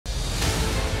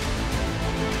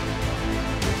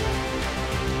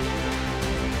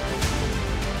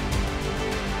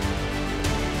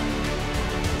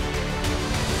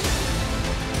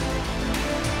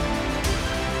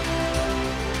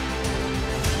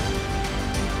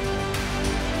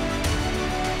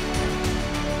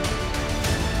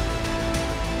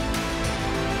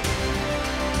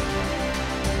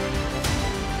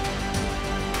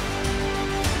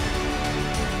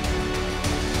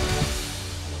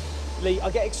Lee,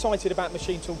 I get excited about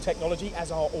machine tool technology,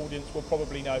 as our audience will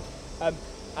probably know.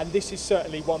 And this is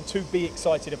certainly one to be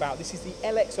excited about. This is the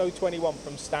LX021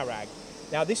 from Starrag.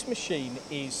 Now this machine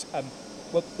is,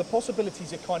 well, the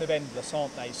possibilities are kind of endless,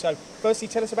 aren't they? So firstly,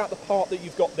 tell us about the part that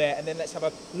you've got there, and then let's have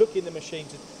a look in the machine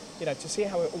to see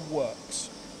how it all works.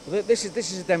 Well, this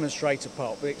is a demonstrator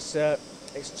part, but it's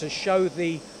to show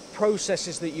the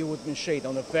processes that you would machine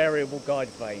on a variable guide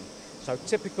vane. So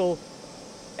typical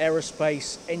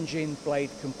aerospace engine blade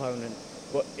component,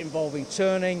 but involving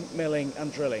turning, milling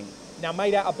and drilling. Now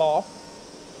made out of bar,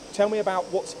 tell me about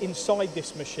what's inside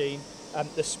this machine,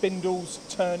 the spindles,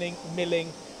 turning,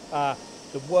 milling,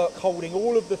 the work holding,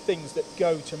 all of the things that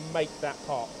go to make that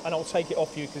part. And I'll take it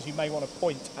off you because you may want to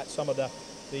point at some of the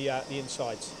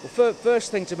insides. Well,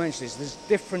 first thing to mention is there's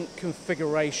different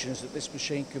configurations that this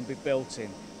machine can be built in.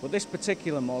 Well, this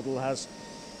particular model has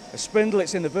a spindle.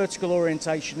 It's in the vertical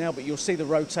orientation now, but you'll see the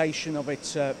rotation of it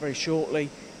very shortly.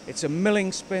 It's a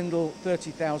milling spindle,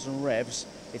 30,000 revs.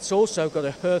 It's also got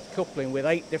a hearth coupling with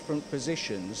 8 different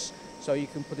positions, so you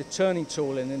can put a turning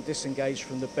tool in and disengage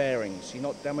from the bearings. You're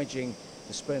not damaging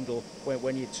the spindle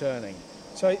when you're turning.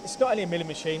 So it's not only a milling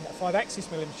machine, a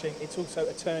 5-axis milling machine, it's also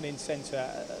a turning centre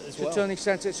as well. It's a turning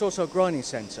centre, it's also a grinding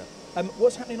centre.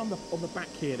 What's happening on the back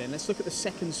here then? Let's look at the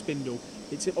second spindle.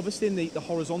 It's obviously in the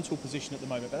horizontal position at the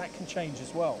moment, but that can change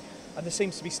as well. And there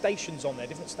seems to be stations on there,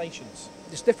 different stations.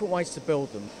 There's different ways to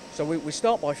build them. So we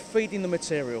start by feeding the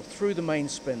material through the main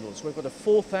spindles. We've got a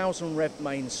 4,000 rev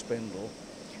main spindle.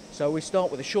 So we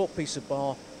start with a short piece of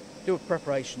bar, do a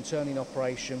preparation, turning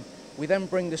operation. We then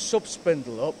bring the sub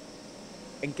spindle up,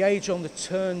 engage on the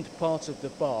turned part of the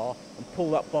bar and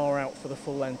pull that bar out for the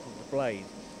full length of the blade.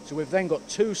 So we've then got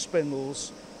 2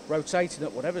 spindles rotating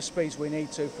at whatever speeds we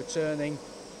need to for turning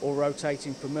or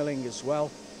rotating for milling as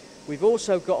well. We've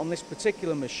also got on this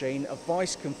particular machine a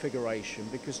vice configuration,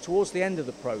 because towards the end of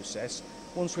the process,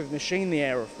 once we've machined the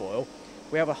aerofoil,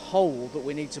 we have a hole that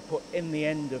we need to put in the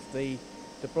end of the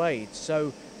blade.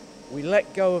 So we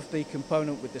let go of the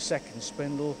component with the second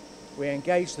spindle, we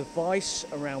engage the vice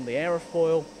around the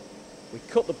aerofoil, we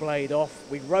cut the blade off,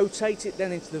 we rotate it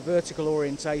then into the vertical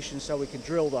orientation so we can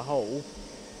drill the hole,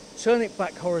 turn it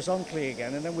back horizontally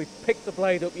again, and then we pick the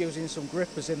blade up using some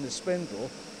grippers in the spindle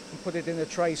and put it in a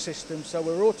tray system. So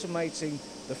we're automating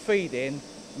the feed in,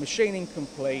 machining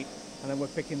complete, and then we're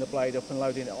picking the blade up and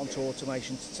loading it onto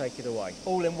automation to take it away.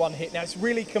 All in one hit. Now it's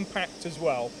really compact as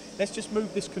well. Let's just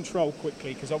move this control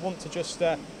quickly because I want to just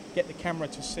get the camera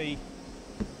to see.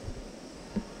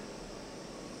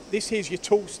 This here's your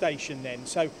tool station then,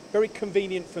 so very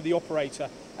convenient for the operator,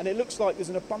 and it looks like there's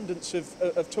an abundance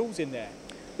of tools in there.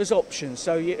 There's options,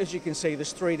 so as you can see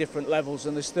there's 3 different levels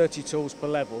and there's 30 tools per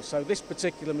level. So this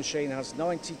particular machine has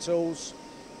 90 tools.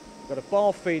 You've got a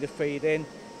bar feeder feed in,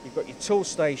 you've got your tool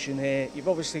station here, you've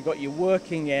obviously got your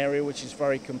working area which is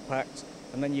very compact,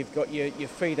 and then you've got your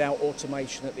feed out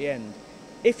automation at the end.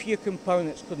 If your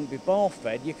components couldn't be bar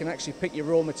fed, you can actually pick your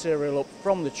raw material up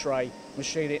from the tray,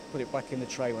 machine it, put it back in the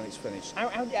tray when it's finished. How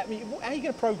are you going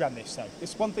to program this though?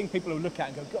 It's one thing people will look at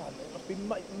and go, God, it must be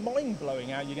mind-blowing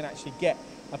how you're going to actually get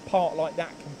a part like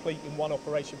that complete in one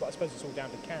operation, but I suppose it's all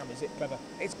down to CAM. Is it clever?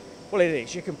 Well, it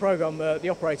is. You can program, the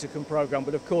operator can program,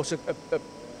 but of course a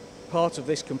part of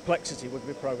this complexity would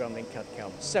be programmed in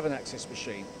CAD/CAM, 7-axis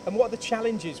machine. And what are the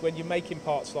challenges when you're making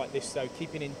parts like this though,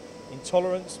 keeping in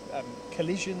tolerance,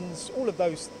 collisions, all of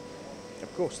those?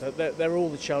 Of course, they're all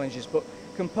the challenges, but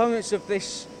components of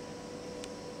this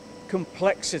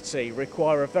complexity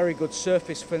require a very good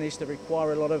surface finish. They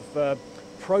require a lot of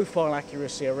profile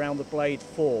accuracy around the blade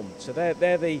form. So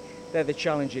they're the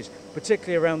challenges,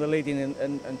 particularly around the leading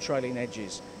and trailing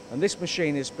edges. And this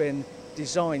machine has been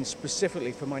designed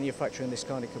specifically for manufacturing this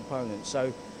kind of component.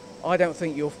 So I don't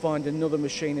think you'll find another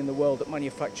machine in the world that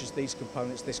manufactures these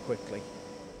components this quickly.